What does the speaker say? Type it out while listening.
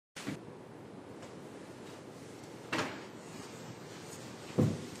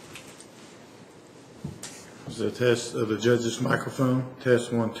is a test of the judge's microphone.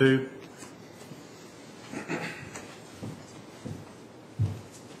 Test 1, 2.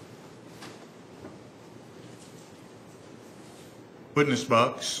 Witness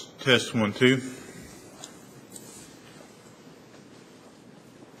box. Test 1, 2.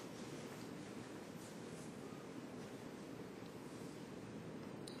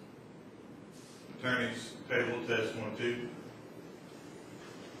 Attorney's table. Test 1, 2.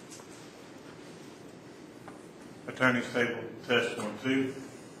 Attorney's table. Test 1, 2.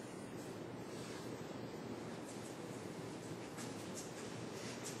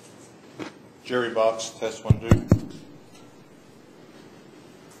 Jury box. Test 1, 2.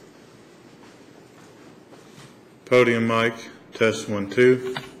 Podium mic. Test 1,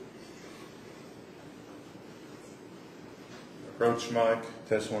 2. Approach mic.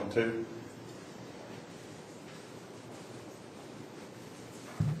 Test 1, 2.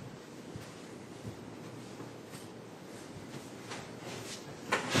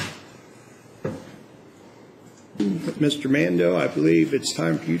 Mr. Mando, I believe it's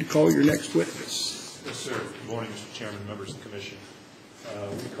time for you to call your next witness. Yes, sir. Good morning, Mr. Chairman, members of the Commission.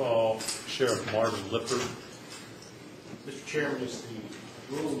 We call Sheriff Marvin Lippert. Mr. Chairman, is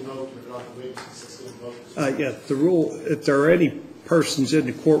the rule invoked or not the witnesses invoked? Yeah, the rule, if there are any persons in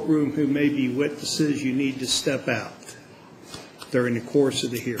the courtroom who may be witnesses, you need to step out during the course of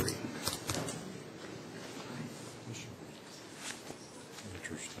the hearing.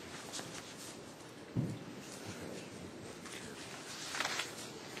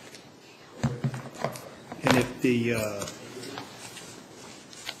 And if the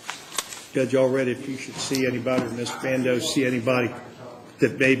Judge Allred, if you should see anybody, or Mr. Mando see anybody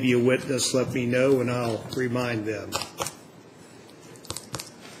that may be a witness, let me know and I'll remind them.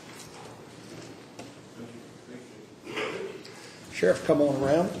 Sheriff, come on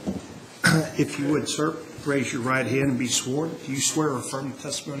around. If you would, sir, raise your right hand and be sworn. Do you swear or affirm the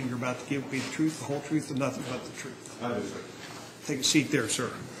testimony you're about to give will be the truth, the whole truth, and nothing but the truth? I do, sir. Take a seat there,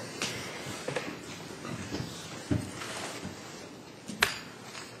 sir.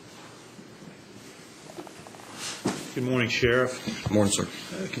 Good morning, Sheriff. Good morning, sir.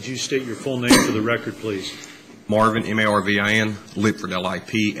 Could you state your full name for the record, please? Marvin, M-A-R-V-I-N, Lipford,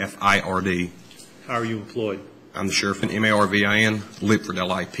 L-I-P-F-I-R-D. How are you employed? I'm the sheriff in M-A-R-V-I-N, Lipford,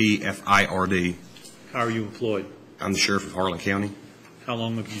 L-I-P-F-I-R-D. How are you employed? I'm the sheriff of Harlan County. How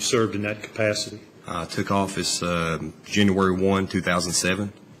long have you served in that capacity? I took office January 1,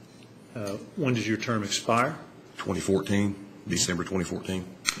 2007. When does your term expire? 2014, December 2014.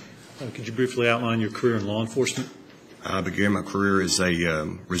 Could you briefly outline your career in law enforcement? I began my career as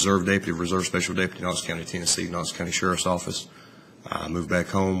a reserve deputy, reserve special deputy in Knox County, Tennessee, Knox County Sheriff's Office. I moved back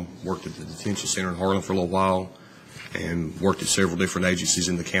home, worked at the detention center in Harlan for a little while, and worked at several different agencies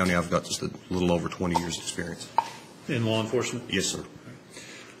in the county. I've got just a little over 20 years experience. In law enforcement? Yes, sir.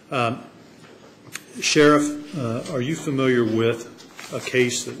 Sheriff, are you familiar with a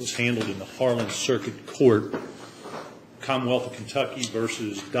case that was handled in the Harlan Circuit Court, Commonwealth of Kentucky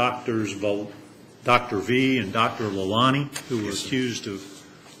versus Dr. V and Dr. Lalani, who were accused of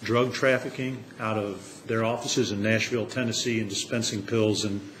drug trafficking out of their offices in Nashville, Tennessee, and dispensing pills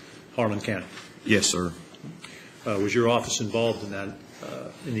in Harlan County? Yes, sir. Was your office involved in that,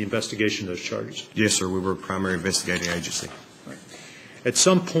 in the investigation of those charges? Yes, sir. We were a primary investigating agency. Right. At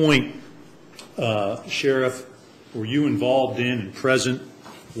some point, Sheriff, were you involved in and present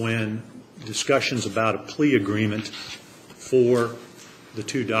when discussions about a plea agreement for the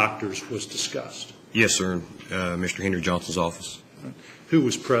two doctors was discussed? Yes, sir. Mr. Henry Johnson's office. Who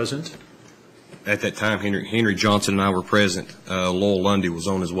was present? At that time, Henry Johnson and I were present. Lowell Lundy was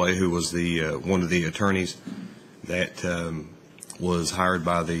on his way, who was the one of the attorneys that was hired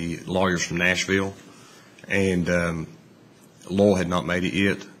by the lawyers from Nashville. And Lowell had not made it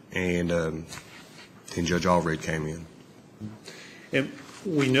yet, and then Judge Allred came in. And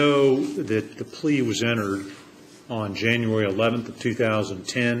we know that the plea was entered on January 11th of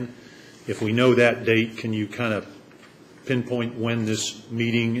 2010. If we know that date, can you kind of pinpoint when this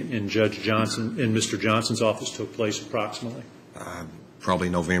meeting in Judge Johnson, in Mr. Johnson's office, took place approximately? Probably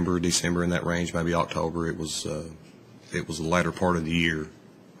November, December, in that range, maybe October. It was the latter part of the year.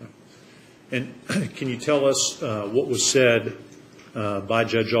 And can you tell us what was said by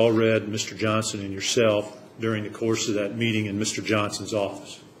Judge Allred, Mr. Johnson, and yourself during the course of that meeting in Mr. Johnson's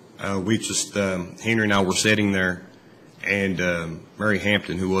office? We just, Henry and I were sitting there, and Mary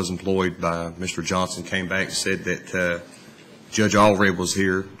Hampton, who was employed by Mr. Johnson, came back and said that Judge Allred was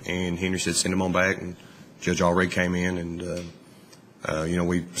here, and Henry said, send him on back, and Judge Allred came in, and, you know,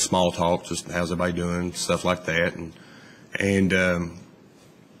 we small talked, just how's everybody doing, stuff like that, and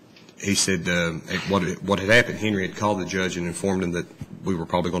he said what had happened, Henry had called the judge and informed him that we were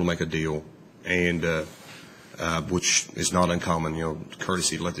probably going to make a deal, and which is not uncommon,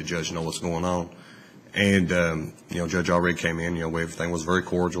 courtesy to let the judge know what's going on. And, Judge Allred came in, everything was very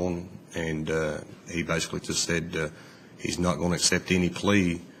cordial, and he basically just said he's not going to accept any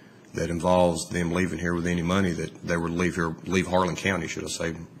plea that involves them leaving here with any money, that they would leave Harlan County, should I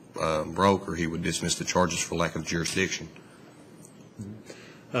say, broke, or he would dismiss the charges for lack of jurisdiction.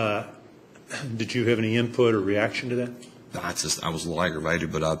 Did you have any input or reaction to that? I was a little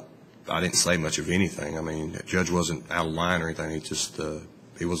aggravated, but I didn't say much of anything. I mean, the judge wasn't out of line or anything. He just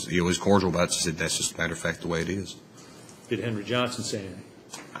he was cordial about it. He said that's just a matter of fact the way it is. Did Henry Johnson say anything?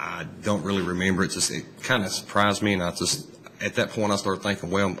 I don't really remember. It kind of surprised me, and at that point I started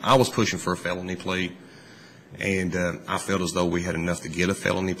thinking, well, I was pushing for a felony plea, and I felt as though we had enough to get a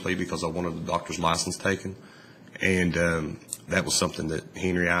felony plea because I wanted the doctor's license taken, and that was something that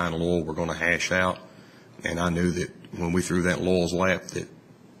Henry, I, and Lowell were going to hash out, and I knew that when we threw that in Lowell's lap that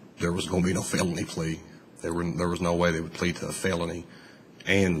there was going to be no felony plea. There was no way they would plead to a felony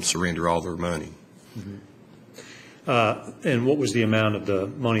and surrender all their money. Mm-hmm. And what was the amount of the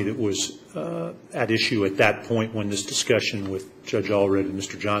money that was at issue at that point when this discussion with Judge Allred and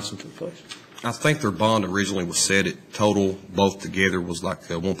Mr. Johnson took place? I think their bond originally was set at total, both together, was like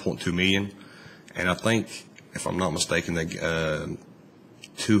 $1.2 million, and I think, if I'm not mistaken, they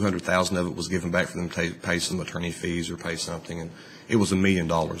 $200,000 of it was given back for them to pay some attorney fees or pay something, and it was $1 million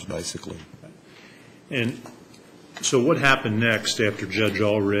basically. And so what happened next after Judge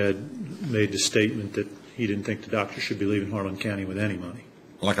Allred made the statement that he didn't think the doctor should be leaving Harlan County with any money?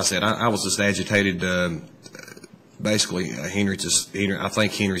 Like I said, I was just agitated. Basically, Henry, I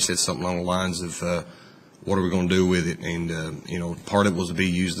think Henry said something along the lines of, what are we going to do with it? And, part of it was to be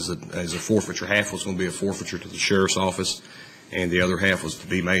used as a forfeiture. Half was going to be a forfeiture to the sheriff's office, and the other half was to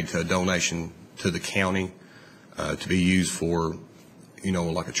be made to a donation to the county to be used for,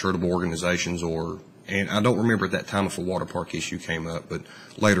 like a charitable organizations and I don't remember at that time if a water park issue came up, but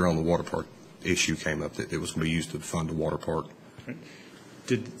later on the water park issue came up that it was going to be used to fund the water park.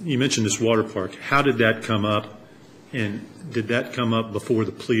 You mentioned this water park. How did that come up, and did that come up before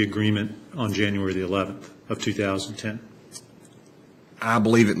the plea agreement on January the 11th of 2010? I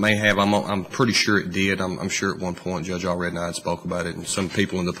believe it may have. I'm pretty sure it did. I'm sure at one point Judge Allred and I had spoke about it, and some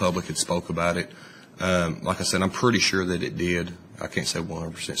people in the public had spoke about it. Like I said, I'm pretty sure that it did. I can't say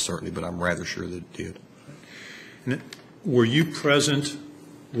 100% certainty, but I'm rather sure that it did. And were you present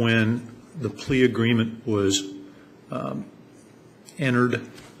when the plea agreement was entered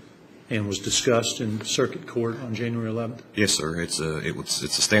and was discussed in circuit court on January 11th? Yes, sir. It's a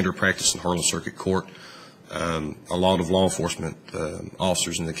standard practice in Harlan Circuit Court. A lot of law enforcement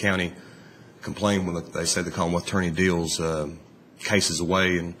officers in the county complain when they say the Commonwealth Attorney deals cases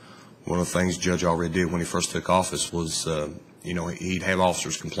away, and one of the things Judge Allred did when he first took office was, he'd have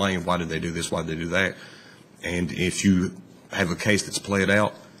officers complain, why did they do this, why did they do that? And if you have a case that's played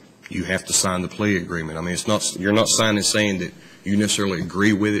out, you have to sign the plea agreement. I mean, you're not signing saying that you necessarily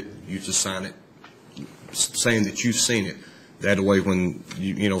agree with it. You just sign it saying that you've seen it. That way, when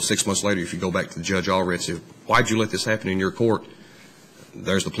 6 months later, if you go back to the Judge Allred and say, why'd you let this happen in your court?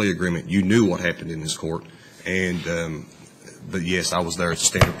 There's the plea agreement. You knew what happened in this court. And but yes, I was there. It's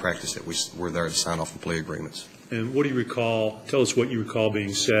standard practice that we were there to sign off the plea agreements. And what do you recall? Tell us what you recall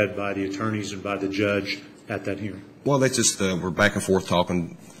being said by the attorneys and by the judge at that hearing. Well, they just were back and forth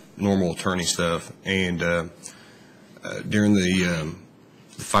talking normal attorney stuff, and during the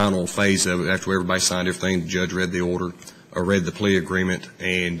final phase of it, after everybody signed everything, the judge read the order, or read the plea agreement,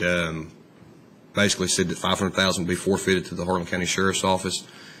 and basically said that $500,000 would be forfeited to the Harlan County Sheriff's Office,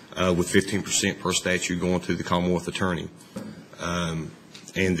 with 15% per statute going to the Commonwealth Attorney.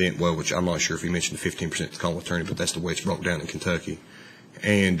 And then, well, which I'm not sure if he mentioned 15% to the Commonwealth Attorney, but that's the way it's broke down in Kentucky.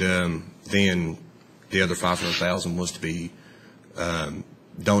 And then the other $500,000 was to be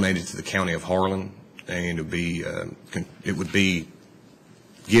donated to the County of Harlan, and it would be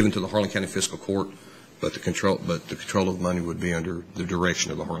given to the Harlan County Fiscal Court, but the control of the money would be under the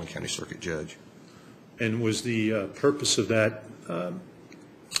direction of the Harlan County Circuit Judge. And was the purpose of that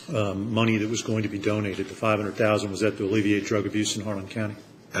money that was going to be donated, the $500,000, was that to alleviate drug abuse in Harlan County?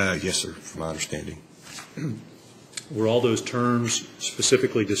 Yes, sir, from my understanding. Were all those terms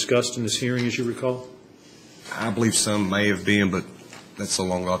specifically discussed in this hearing, as you recall? I believe some may have been, but that's so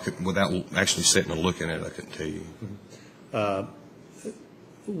long ago, without actually sitting and looking at it, I couldn't tell you.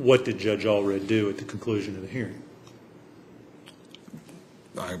 What did Judge Allred do at the conclusion of the hearing?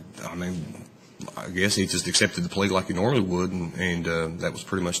 I mean, I guess he just accepted the plea like he normally would, and that was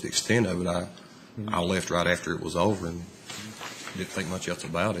pretty much the extent of it. I left right after it was over and didn't think much else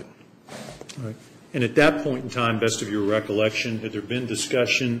about it. Right. And at that point in time, best of your recollection, had there been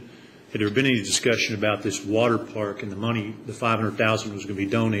any discussion about this water park and the money, the $500,000 was going to be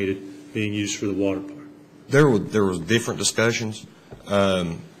donated, being used for the water park? There was different discussions.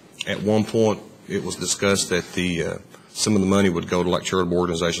 At one point, it was discussed that some of the money would go to like charitable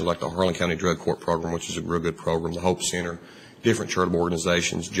organizations like the Harlan County Drug Court Program, which is a real good program, the Hope Center, different charitable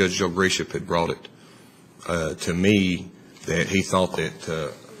organizations. Judge Joe Grisham had brought it to me that he thought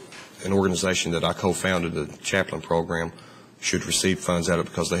that an organization that I co-founded, the Chaplain Program, should receive funds out of it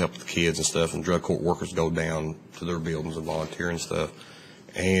because they help the kids and stuff, and drug court workers go down to their buildings and volunteer and stuff.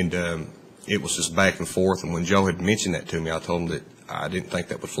 And it was just back and forth. And when Joe had mentioned that to me, I told him that I didn't think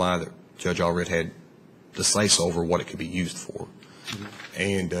that would fly, that Judge Allred had the say-so over what it could be used for.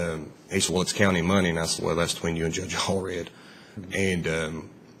 And he said, well, it's county money. And I said, well, that's between you and Judge Allred. And,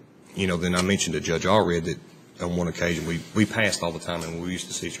 then I mentioned to Judge Allred that on one occasion we passed all the time, and we used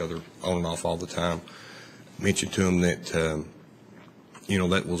to see each other on and off all the time. Mentioned to him that,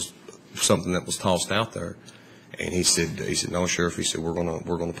 that was something that was tossed out there. And he said, no, Sheriff, he said, we're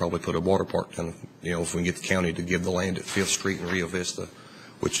gonna probably put a water park down, if we can get the county to give the land at 5th Street in Rio Vista,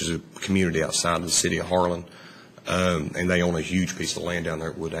 which is a community outside of the city of Harlan. And they own a huge piece of land down there.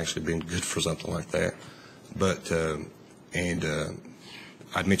 It would actually be good for something like that. But,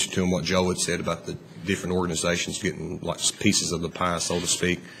 I'd mentioned to him what Joe had said about the different organizations getting like pieces of the pie, so to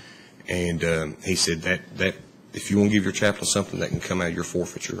speak. And he said that if you want to give your chaplain something, that can come out of your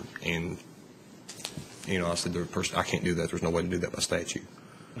forfeiture. And, I said, I can't do that. There's no way to do that by statute.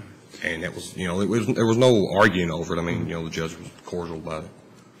 And that was, there was no arguing over it. I mean, the judge was cordial about it.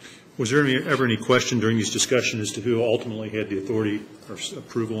 Was there ever any question during these discussions as to who ultimately had the authority or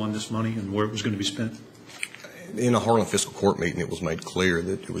approval on this money and where it was going to be spent? In a Harlan Fiscal Court meeting, it was made clear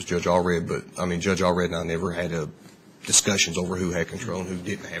that it was Judge Allred, but, Judge Allred and I never had discussions over who had control and who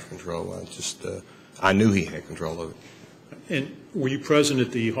didn't have control. I knew he had control of it. And were you present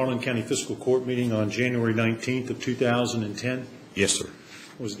at the Harlan County Fiscal Court meeting on January 19th of 2010? Yes, sir.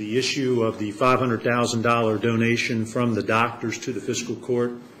 Was the issue of the $500,000 donation from the doctors to the fiscal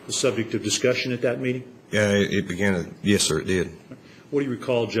court the subject of discussion at that meeting? Yeah, it began. Yes, sir, it did. What do you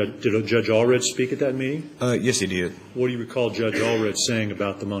recall, did Judge Allred speak at that meeting? Yes, he did. What do you recall Judge Allred saying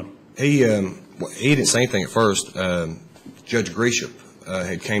about the money? He didn't say anything at first. Judge Grisham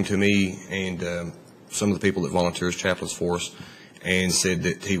had came to me and some of the people that volunteer as chaplains for us and said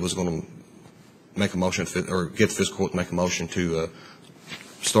that he was going to make a motion or get the fiscal court to make a motion to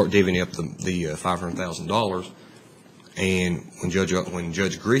start divvying up the $500,000. And when Judge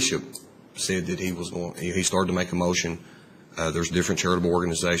Grisham said that he started to make a motion. There's different charitable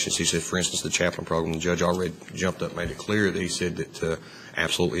organizations. He said, for instance, the Chaplain Program. The judge already jumped up and made it clear that he said that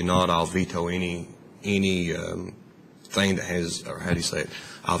absolutely not. I'll veto any thing that has, or how do you say it?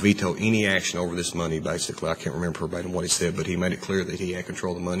 I'll veto any action over this money, basically. I can't remember verbatim what he said, but he made it clear that he had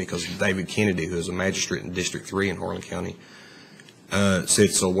control of the money because David Kennedy, who is a magistrate in District 3 in Harlan County,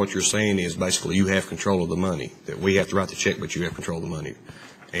 said, so what you're saying is basically you have control of the money, that we have to write the check, but you have control of the money.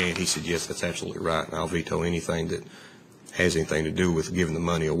 And he said, yes, that's absolutely right, and I'll veto anything that has anything to do with giving the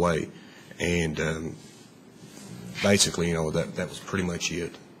money away. And basically, that was pretty much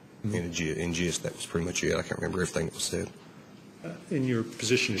it. In gist, that was pretty much it. I can't remember everything that was said. In your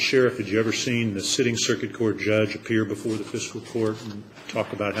position as sheriff, had you ever seen the sitting circuit court judge appear before the fiscal court and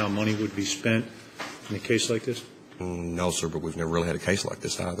talk about how money would be spent in a case like this? No, sir, but we've never really had a case like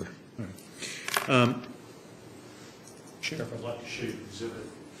this either. All right. Sheriff, I'd like to show you the exhibit.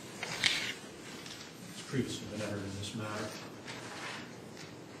 It's previously been entered in this matter.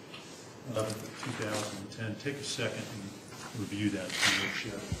 2010. Take a second and review that,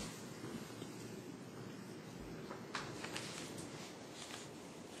 Sheriff.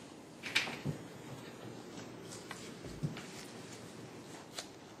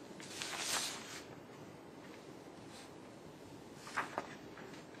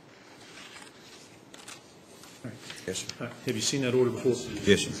 Yes, sir. Have you seen that order before?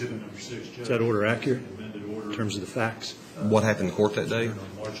 Yes, sir. Exhibit number 6, Judge. Is that order accurate in terms of the facts? What happened in court that day?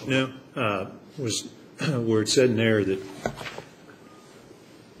 No, was where it said in there that.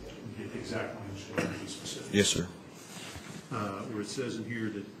 Get the exact language so I can be specific. Yes, sir. Where it says in here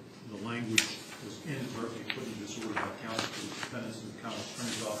that the language was inadvertently put in this order by counsel to the defendants in the county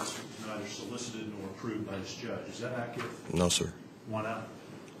attorney's office, but was neither solicited nor approved by this judge. Is that accurate? No, sir. Why not?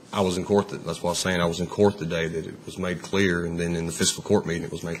 I was in court. That's what I was saying. I was in court the day that it was made clear, and then in the fiscal court meeting,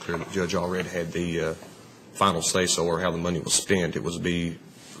 it was made clear that Judge already had the final say-so or how the money was spent. It was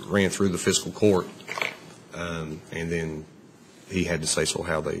ran through the fiscal court, and then he had to say-so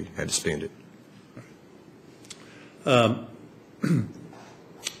how they had to spend it.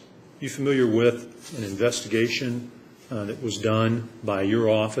 you familiar with an investigation that was done by your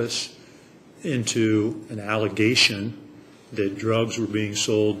office into an allegation that drugs were being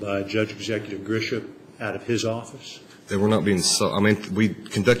sold by Judge Executive Grisham out of his office? They were not being sold. I mean, we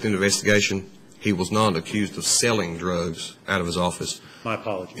conducted an investigation. He was not accused of selling drugs out of his office. My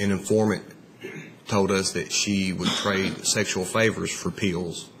apologies. An informant told us that she would trade sexual favors for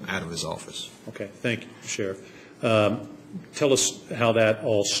pills out of his office. Okay, thank you, Sheriff. Tell us how that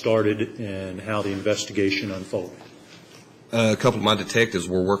all started and how the investigation unfolded. A couple of my detectives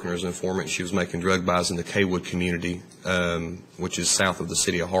were working as an informant. She was making drug buys in the Kaywood community, which is south of the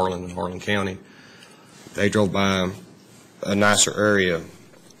city of Harlan in Harlan County. They drove by a nicer area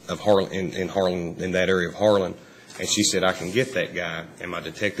of Harlan, in Harlan, in that area of Harlan, and she said, "I can get that guy." And my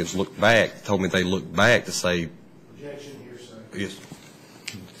detectives looked back, told me they looked back to say, Objection, hearsay. yes.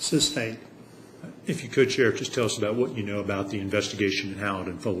 Sustained. If you could, Sheriff, just tell us about what you know about the investigation and how it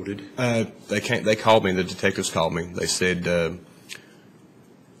unfolded. They called me, the detectives called me. They said,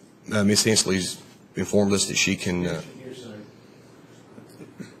 Miss Hensley's informed us that she can, Objection, hearsay.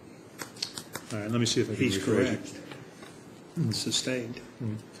 All right, let me see if I can He's rephrase correct. Sustained.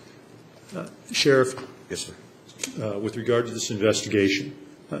 it. Sheriff, yes, sir. with regard to this investigation,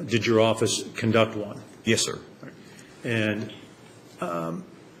 did your office conduct one? Yes, sir. And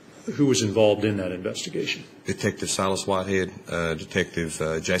who was involved in that investigation? Detective Silas Whitehead,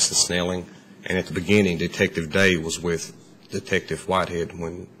 Detective Jason Snelling, and at the beginning, Detective Day was with Detective Whitehead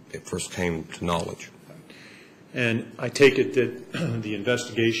when it first came to knowledge. And I take it that the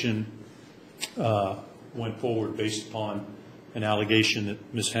investigation went forward based upon an allegation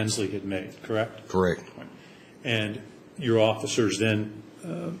that Ms. Hensley had made, correct? Correct. And your officers then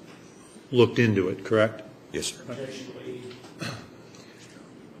looked into it, correct? Yes, sir. Objection, lead.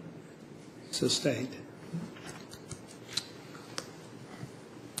 Sustained.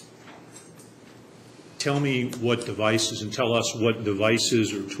 Tell me what devices, and tell us what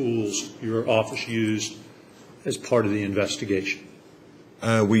devices or tools your office used as part of the investigation.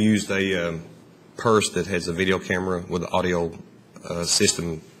 We used a purse that has a video camera with an audio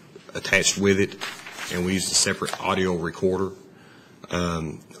system attached with it, and we used a separate audio recorder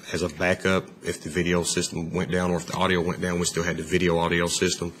as a backup if the video system went down, or if the audio went down, we still had the video audio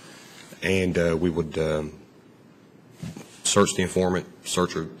system. And we would search the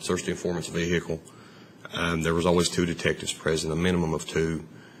informant's vehicle. There was always 2 detectives present, a minimum of 2,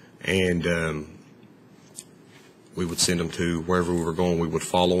 and we would send them to wherever we were going. We would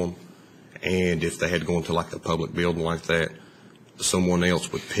follow them, and if they had to go into like a public building like that, someone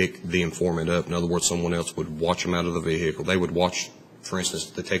else would pick the informant up. In other words, someone else would watch them out of the vehicle. They would watch, for instance,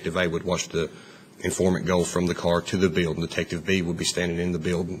 Detective A would watch the informant go from the car to the building. Detective B would be standing in the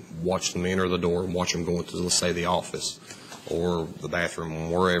building, watch them enter the door, and watch them go into, let's say, the office or the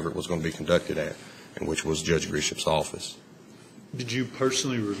bathroom, wherever it was going to be conducted at, and which was Judge Grisham's office. Did you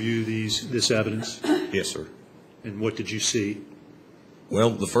personally review this evidence? Yes, sir. And what did you see?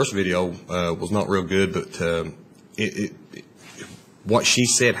 Well, the first video was not real good, but what she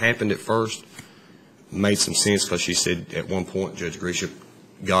said happened at first made some sense, because she said at one point Judge Grisham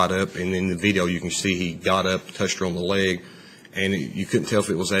got up, and in the video you can see he got up, touched her on the leg, and you couldn't tell if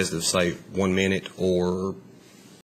it was as of, say, 1 minute or